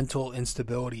for mental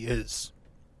instability is,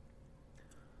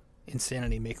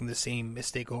 insanity, making the same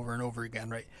mistake over and over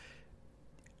again, right?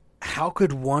 How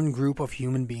could one group of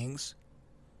human beings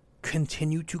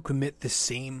continue to commit the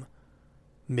same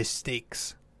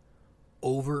mistakes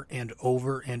over and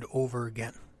over and over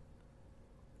again?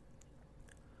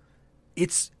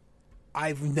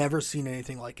 I've never seen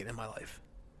anything like it in my life.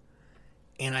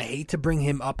 And I hate to bring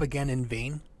him up again in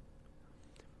vain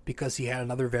because he had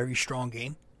another very strong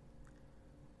game.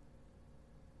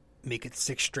 Make it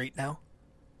 6 straight now.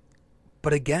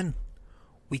 But again,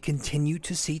 we continue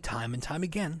to see time and time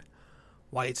again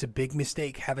why it's a big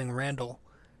mistake having Randle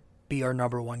be our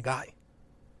number one guy.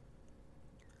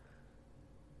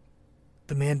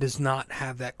 The man does not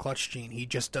have that clutch gene. He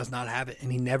just does not have it,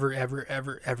 and he never, ever,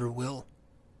 ever, ever will.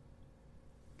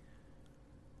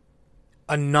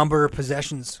 A number of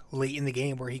possessions late in the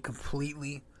game where he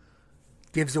completely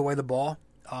gives away the ball.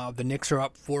 The Knicks are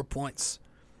up 4 points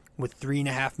with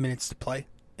 3.5 minutes to play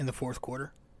in the fourth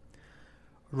quarter.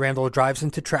 Randle drives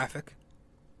into traffic,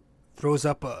 throws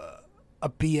up a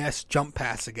BS jump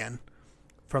pass again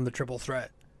from the triple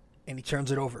threat, and he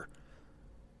turns it over.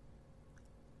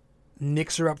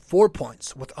 Knicks are up 4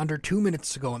 points with under 2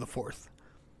 minutes to go in the fourth.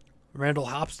 Randle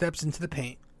hop steps into the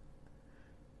paint,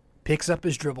 picks up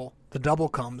his dribble, the double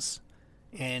comes,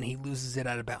 and he loses it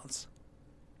out of bounds.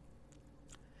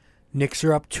 Knicks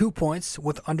are up 2 points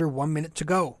with under 1 minute to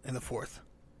go in the fourth.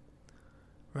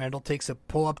 Randle takes a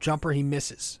pull-up jumper he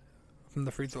misses from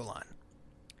the free throw line.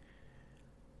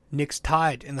 Knicks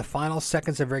tied in the final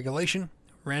seconds of regulation.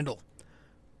 Randle,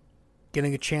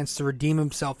 getting a chance to redeem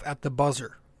himself at the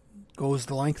buzzer, goes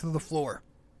the length of the floor,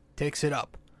 takes it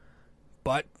up.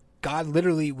 But God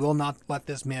literally will not let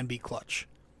this man be clutch.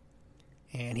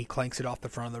 And he clanks it off the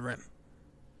front of the rim.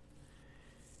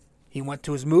 He went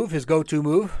to his move, his go-to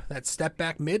move, that step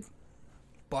back mid,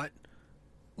 but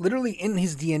literally in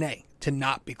his DNA to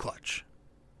not be clutch,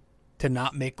 to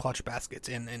not make clutch baskets.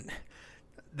 And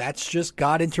that's just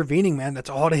God intervening, man. That's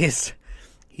all it is.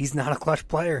 He's not a clutch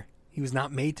player. He was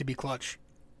not made to be clutch.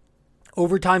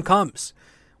 Overtime comes.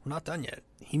 We're not done yet.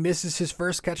 He misses his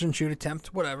first catch and shoot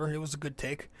attempt. Whatever. It was a good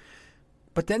take.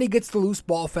 But then he gets the loose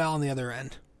ball foul on the other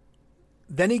end.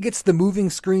 Then he gets the moving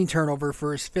screen turnover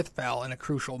for his 5th foul in a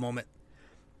crucial moment.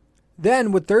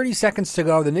 Then, with 30 seconds to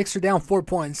go, the Knicks are down 4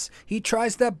 points. He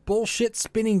tries that bullshit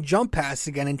spinning jump pass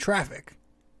again in traffic.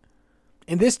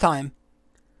 And this time,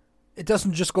 it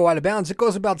doesn't just go out of bounds. It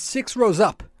goes about 6 rows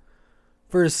up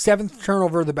for his 7th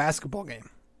turnover of the basketball game.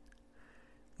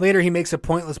 Later, he makes a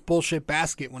pointless bullshit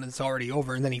basket when it's already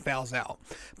over, and then he fouls out.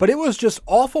 But it was just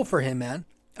awful for him, man.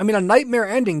 I mean, a nightmare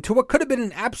ending to what could have been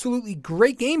an absolutely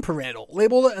great game for Randle.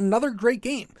 Labeled another great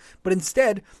game. But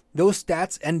instead, those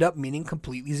stats end up meaning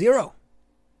completely zero.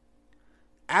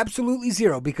 Absolutely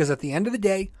zero, because at the end of the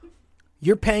day,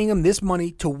 you're paying him this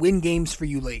money to win games for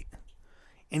you late.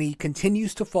 And he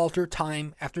continues to falter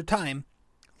time after time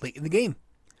late in the game.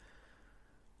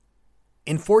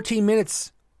 In 14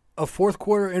 minutes of fourth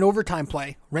quarter and overtime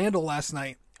play, Randle last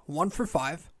night, 1 for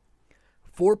 5,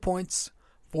 4 points,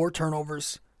 4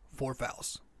 turnovers, 4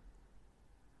 fouls.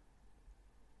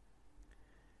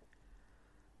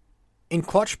 In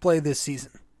clutch play this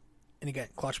season, and again,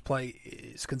 clutch play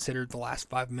is considered the last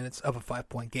 5 minutes of a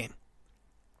 5-point game,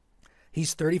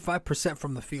 he's 35%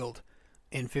 from the field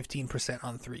and 15%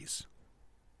 on threes.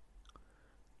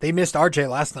 They missed RJ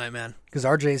last night, man, because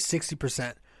RJ is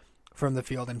 60% from the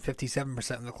field and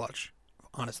 57% in the clutch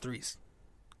on his threes.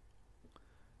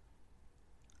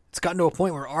 It's gotten to a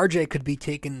point where RJ could be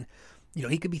taken,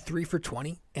 he could be 3 for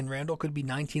 20 and Randle could be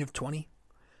 19 of 20.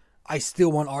 I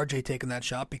still want RJ taking that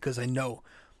shot because I know,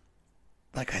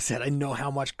 like I said, I know how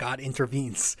much God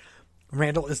intervenes.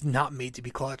 Randle is not made to be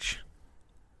clutch.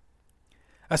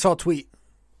 I saw a tweet.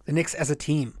 The Knicks as a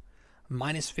team,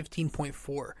 minus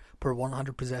 15.4 per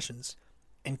 100 possessions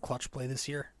in clutch play this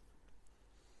year.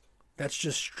 That's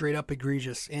just straight up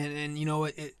egregious. And you know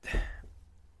what?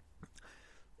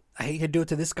 I hate to do it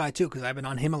to this guy too, because I've been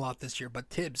on him a lot this year, but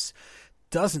Tibbs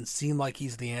doesn't seem like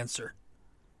he's the answer.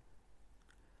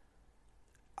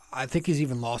 I think he's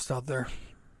even lost out there.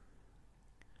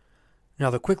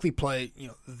 Now the quickly play,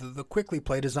 the quickly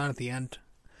play design at the end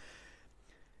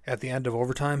of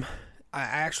overtime, I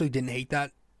actually didn't hate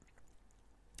that.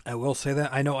 I will say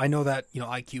that. I know that,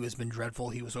 IQ has been dreadful.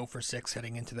 He was 0 for 6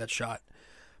 heading into that shot,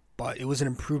 but it was an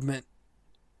improvement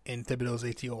in Thibodeau's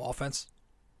ATO offense.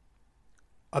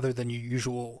 Other than your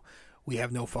usual, we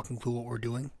have no fucking clue what we're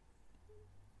doing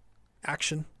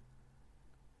action.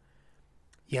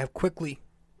 You have quickly,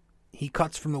 he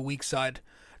cuts from the weak side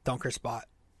dunker spot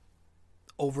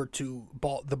over to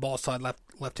the ball side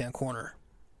left-hand corner.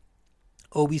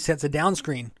 Obi sets a down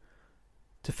screen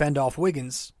to fend off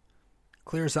Wiggins,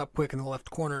 clears up Quick in the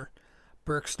left corner.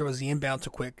 Burks throws the inbound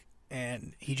to Quick,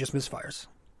 and he just misfires.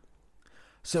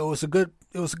 So it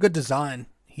was a good design.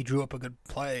 He drew up a good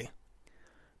play,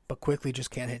 but Quickly just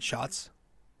can't hit shots.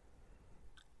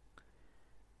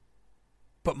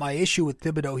 But my issue with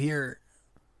Thibodeau here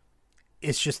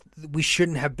is just we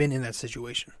shouldn't have been in that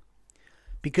situation.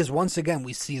 Because once again,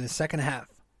 we see in the second half,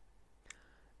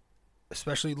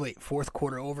 especially late fourth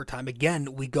quarter overtime,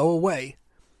 again, we go away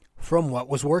from what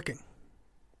was working.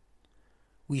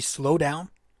 We slow down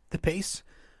the pace.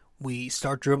 We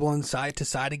start dribbling side to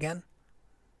side again.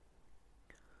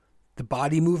 The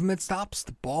body movement stops.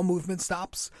 The ball movement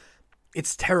stops.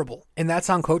 It's terrible. And that's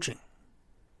on coaching.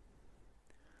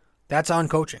 That's on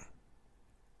coaching.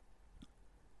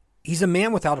 He's a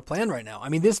man without a plan right now. I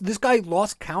mean, this guy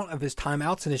lost count of his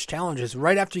timeouts and his challenges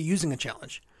right after using a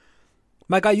challenge.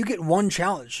 My guy, you get one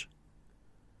challenge.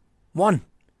 One.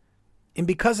 And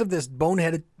because of this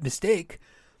boneheaded mistake,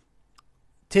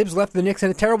 Tibbs left the Knicks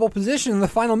in a terrible position in the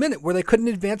final minute where they couldn't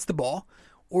advance the ball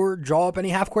or draw up any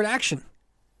half-court action.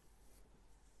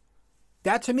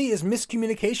 That, to me, is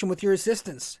miscommunication with your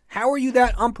assistants. How are you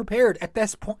that unprepared at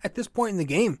this point in the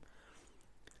game?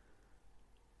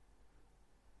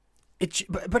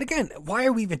 But again, why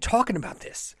are we even talking about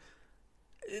this?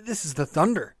 This is the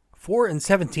Thunder.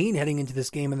 4-17 heading into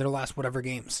this game in their last whatever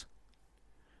games.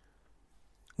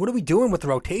 What are we doing with the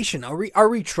rotation? Are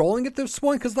we trolling at this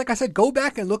point? Because like I said, go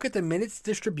back and look at the minutes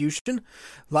distribution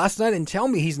last night and tell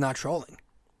me he's not trolling.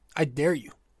 I dare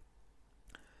you.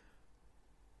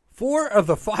 4 of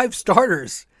the 5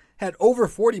 starters had over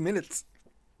 40 minutes.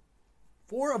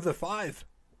 4 of the 5.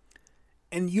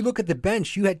 And you look at the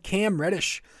bench, you had Cam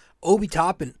Reddish, Obi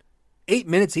Toppin, 8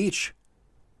 minutes each.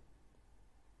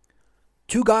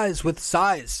 2 guys with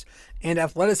size and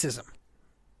athleticism.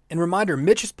 And reminder,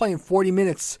 Mitch is playing 40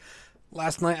 minutes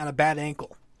last night on a bad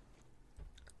ankle.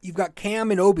 You've got Cam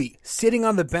and Obi sitting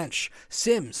on the bench.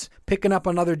 Sims picking up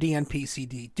another DNP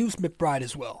CD. Deuce McBride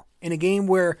as well. In a game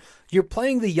where you're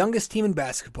playing the youngest team in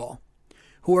basketball,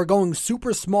 who are going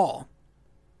super small.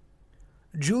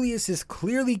 Julius is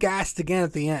clearly gassed again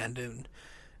at the end. And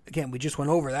again, we just went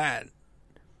over that.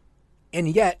 And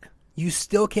yet, you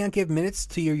still can't give minutes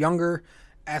to your younger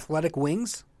athletic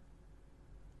wings?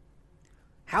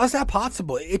 How is that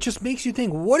possible? It just makes you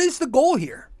think, what is the goal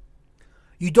here?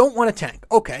 You don't want to tank.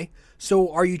 Okay,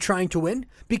 so are you trying to win?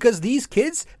 Because these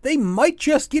kids, they might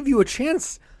just give you a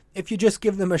chance if you just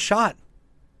give them a shot.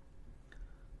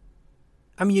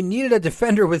 I mean, you needed a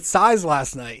defender with size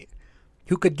last night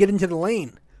who could get into the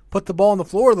lane, put the ball on the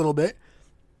floor a little bit,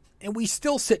 and we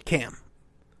still sit Cam.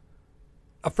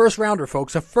 A first rounder,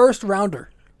 folks, a first rounder.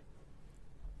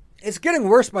 It's getting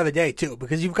worse by the day, too,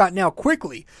 because you've got now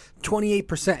quickly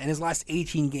 28% in his last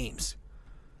 18 games.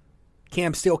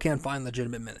 Cam still can't find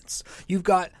legitimate minutes. You've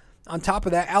got, on top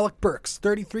of that, Alec Burks,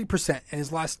 33% in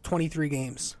his last 23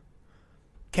 games.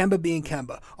 Kemba being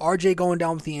Kemba. RJ going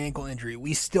down with the ankle injury.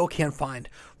 We still can't find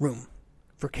room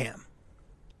for Cam.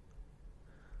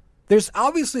 There's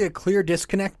obviously a clear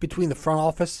disconnect between the front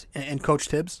office and Coach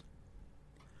Tibbs.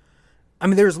 I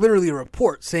mean, there's literally a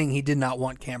report saying he did not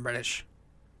want Cam Reddish.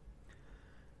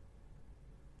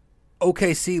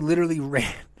 OKC literally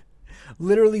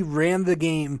ran the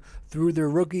game through their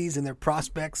rookies and their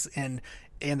prospects, and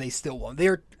they still won.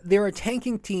 They're a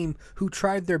tanking team who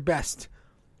tried their best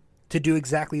to do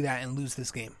exactly that and lose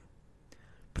this game.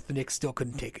 But the Knicks still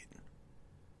couldn't take it.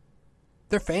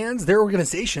 Their fans, their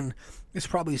organization is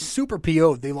probably super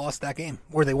PO'd they lost that game,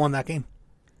 or they won that game.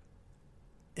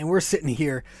 And we're sitting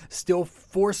here still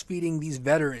force-feeding these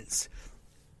veterans,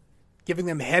 giving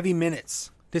them heavy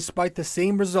minutes, despite the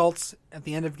same results at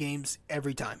the end of games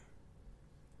every time.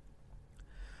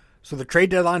 So the trade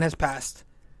deadline has passed.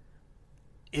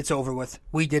 It's over with.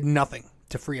 We did nothing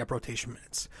to free up rotation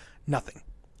minutes. Nothing.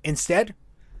 Instead,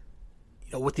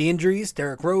 with the injuries,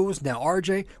 Derrick Rose, now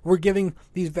RJ, we're giving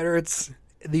these veterans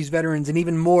an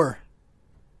even more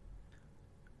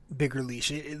bigger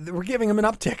leash. We're giving them an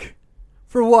uptick.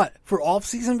 For what? For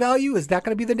off-season value? Is that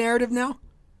going to be the narrative now?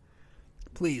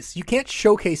 Please. You can't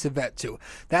showcase a vet too.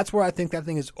 That's where I think that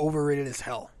thing is overrated as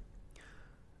hell.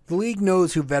 The league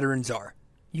knows who veterans are.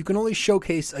 You can only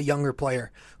showcase a younger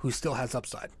player who still has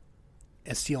upside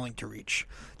and ceiling to reach.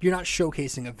 You're not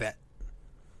showcasing a vet.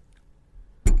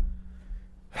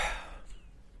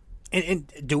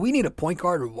 And do we need a point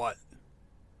guard or what?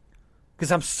 Because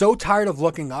I'm so tired of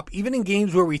looking up, even in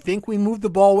games where we think we move the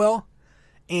ball well,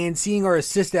 and seeing our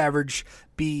assist average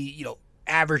be,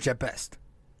 average at best.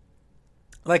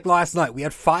 Like last night, we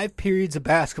had 5 periods of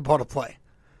basketball to play.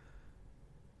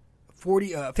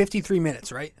 53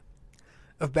 minutes, right,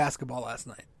 of basketball last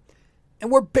night. And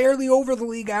we're barely over the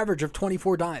league average of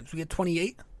 24 dimes. We had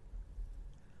 28.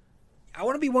 I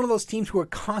want to be one of those teams who are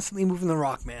constantly moving the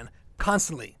rock, man.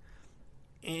 Constantly.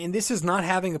 And this is not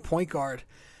having a point guard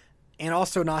and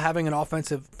also not having an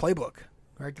offensive playbook.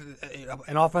 Right?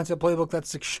 An offensive playbook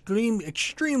that's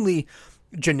extremely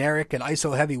generic and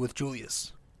ISO heavy with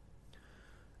Julius.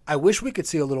 I wish we could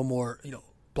see a little more,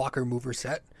 blocker mover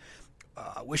set.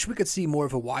 I wish we could see more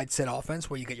of a wide set offense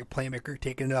where you get your playmaker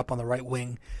taking it up on the right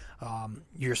wing,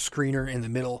 your screener in the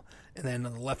middle, and then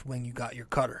on the left wing you got your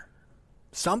cutter.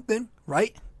 Something,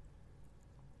 right?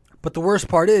 But the worst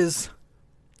part is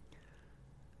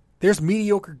there's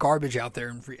mediocre garbage out there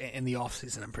in the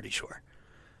offseason, I'm pretty sure.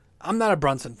 I'm not a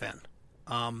Brunson fan.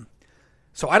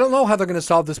 So I don't know how they're going to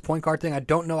solve this point guard thing. I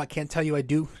don't know. I can't tell you I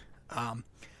do.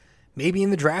 Maybe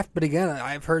in the draft, but again,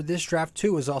 I've heard this draft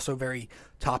too is also very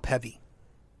top heavy.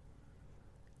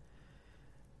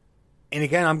 And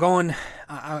again, I'm going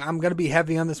to be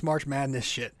heavy on this March Madness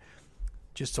shit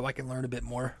just so I can learn a bit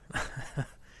more.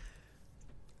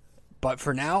 But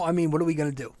for now, what are we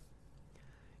going to do?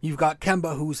 You've got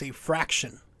Kemba, who's a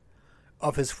fraction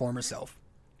of his former self.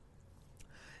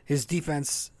 His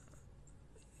defense,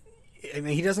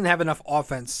 he doesn't have enough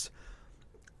offense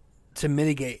to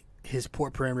mitigate his poor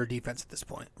perimeter defense at this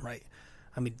point, right?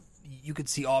 You could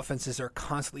see offenses are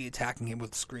constantly attacking him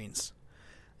with screens,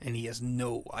 and he has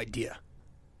no idea.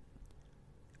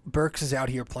 Burks is out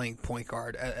here playing point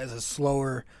guard as a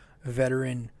slower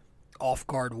veteran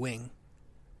off-guard wing.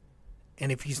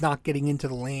 And if he's not getting into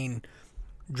the lane,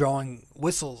 drawing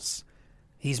whistles,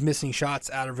 he's missing shots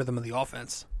out of rhythm of the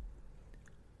offense.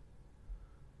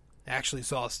 I actually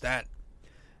saw a stat,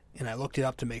 and I looked it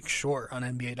up to make sure on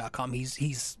NBA.com.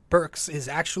 Burks is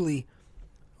actually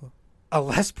a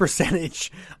less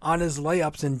percentage on his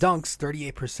layups and dunks,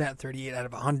 38%, 38 out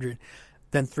of 100,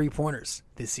 than three-pointers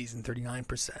this season,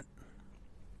 39%.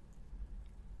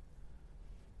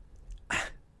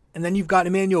 And then you've got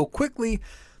Immanuel Quickley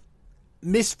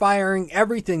misfiring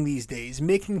everything these days,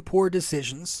 making poor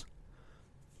decisions,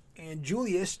 and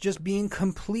Julius just being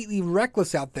completely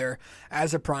reckless out there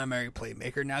as a primary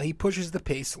playmaker. Now he pushes the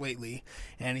pace lately,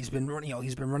 and he's been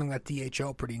running that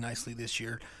DHO pretty nicely this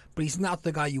year, but he's not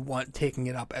the guy you want taking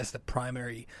it up as the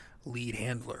primary lead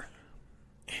handler.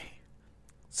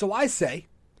 So I say,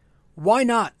 why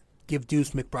not give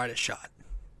Deuce McBride a shot?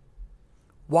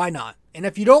 Why not? And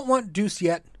if you don't want Deuce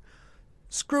yet,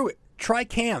 screw it. Try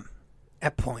Cam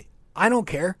at point. I don't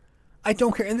care.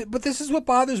 But this is what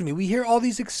bothers me. We hear all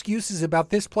these excuses about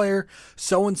this player,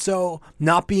 so-and-so,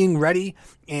 not being ready,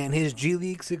 and his G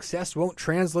League success won't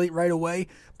translate right away,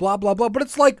 blah, blah, blah. But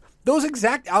it's like those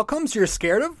exact outcomes you're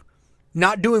scared of,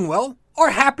 not doing well,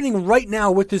 are happening right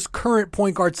now with this current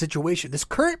point guard situation. This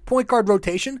current point guard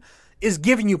rotation is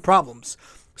giving you problems.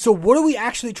 So what are we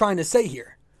actually trying to say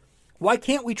here? Why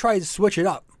can't we try to switch it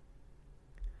up?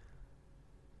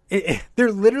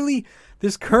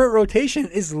 This current rotation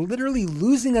is literally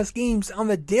losing us games on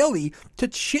the daily to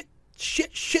shit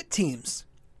teams.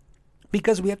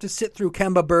 Because we have to sit through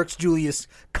Kemba, Burks, Julius,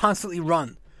 constantly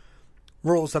run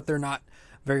roles that they're not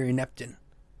very inept in.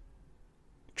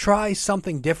 Try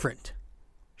something different.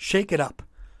 Shake it up.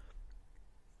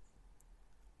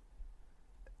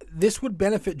 This would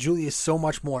benefit Julius so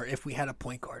much more if we had a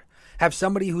point guard. Have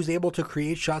somebody who's able to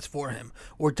create shots for him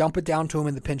or dump it down to him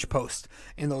in the pinch post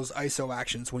in those ISO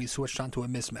actions when he switched onto a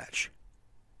mismatch.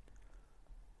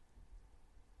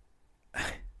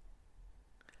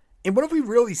 And what have we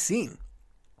really seen?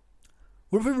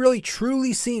 What have we really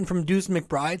truly seen from Deuce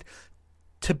McBride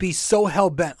to be so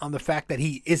hell-bent on the fact that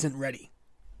he isn't ready?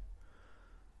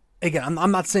 Again,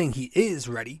 I'm not saying he is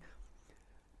ready,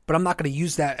 but I'm not going to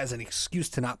use that as an excuse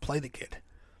to not play the kid.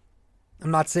 I'm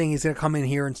not saying he's going to come in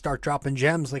here and start dropping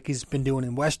gems like he's been doing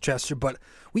in Westchester, but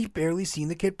we've barely seen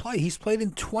the kid play. He's played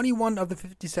in 21 of the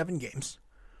 57 games.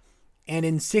 And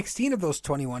in 16 of those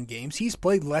 21 games, he's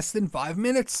played less than 5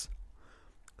 minutes.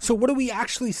 So what are we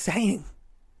actually saying?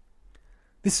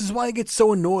 This is why I get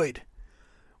so annoyed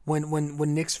when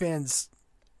Knicks fans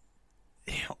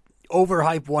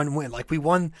overhype one win. Like we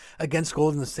won against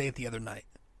Golden State the other night.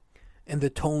 And the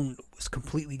tone was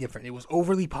completely different. It was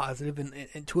overly positive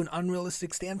and to an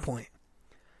unrealistic standpoint.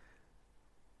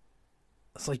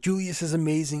 It's like, Julius is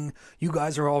amazing. You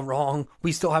guys are all wrong.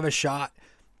 We still have a shot.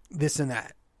 This and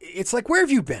that. It's like, where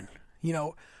have you been?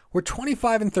 We're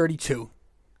 25-32.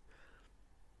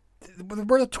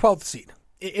 We're the 12th seed.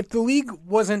 If the league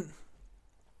wasn't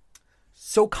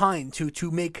so kind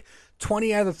to make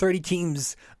 20 out of the 30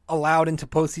 teams allowed into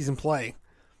postseason play,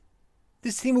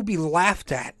 this team would be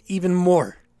laughed at even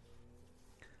more.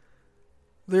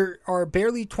 There are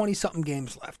barely 20-something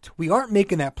games left. We aren't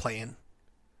making that play-in.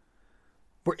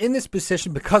 We're in this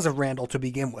position because of Randall to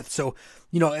begin with. So,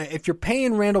 if you're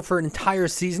paying Randall for an entire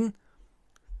season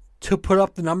to put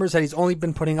up the numbers that he's only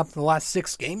been putting up in the last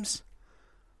 6 games,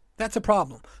 that's a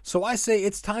problem. So I say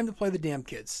it's time to play the damn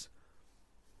kids.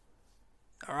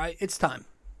 All right? It's time.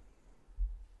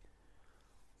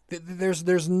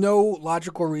 There's no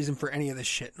logical reason for any of this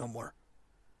shit no more.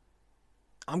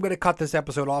 I'm going to cut this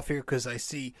episode off here because I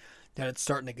see that it's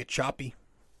starting to get choppy.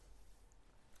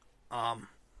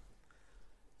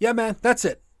 Yeah, man, that's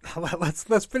it.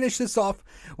 Let's finish this off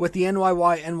with the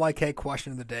NYK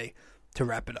question of the day to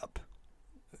wrap it up.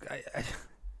 I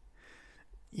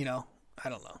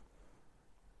don't know.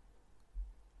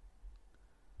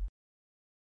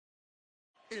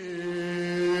 It's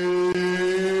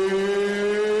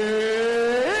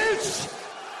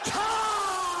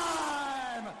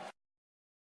time!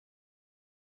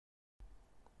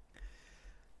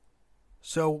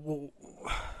 So,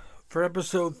 for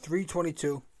episode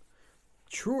 322,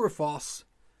 true or false,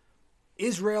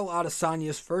 Israel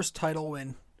Adesanya's first title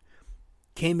win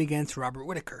came against Robert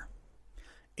Whittaker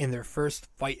in their first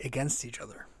fight against each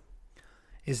other.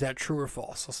 Is that true or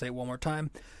false? I'll say it one more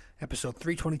time. Episode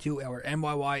 322, our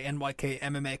NYK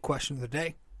MMA question of the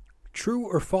day. True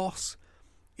or false,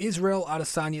 Israel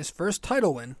Adesanya's first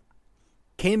title win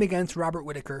came against Robert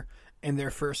Whittaker in their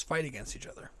first fight against each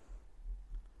other.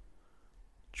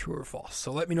 True or false?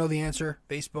 So let me know the answer.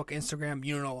 Facebook, Instagram,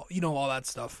 you know all that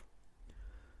stuff.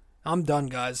 I'm done,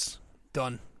 guys.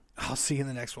 Done. I'll see you in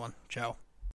the next one. Ciao.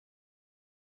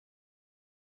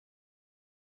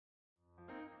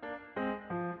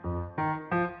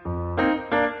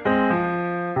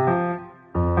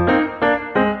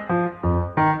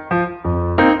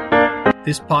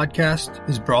 This podcast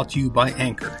is brought to you by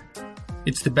Anchor.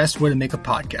 It's the best way to make a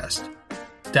podcast.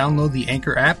 Download the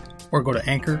Anchor app or go to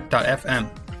anchor.fm.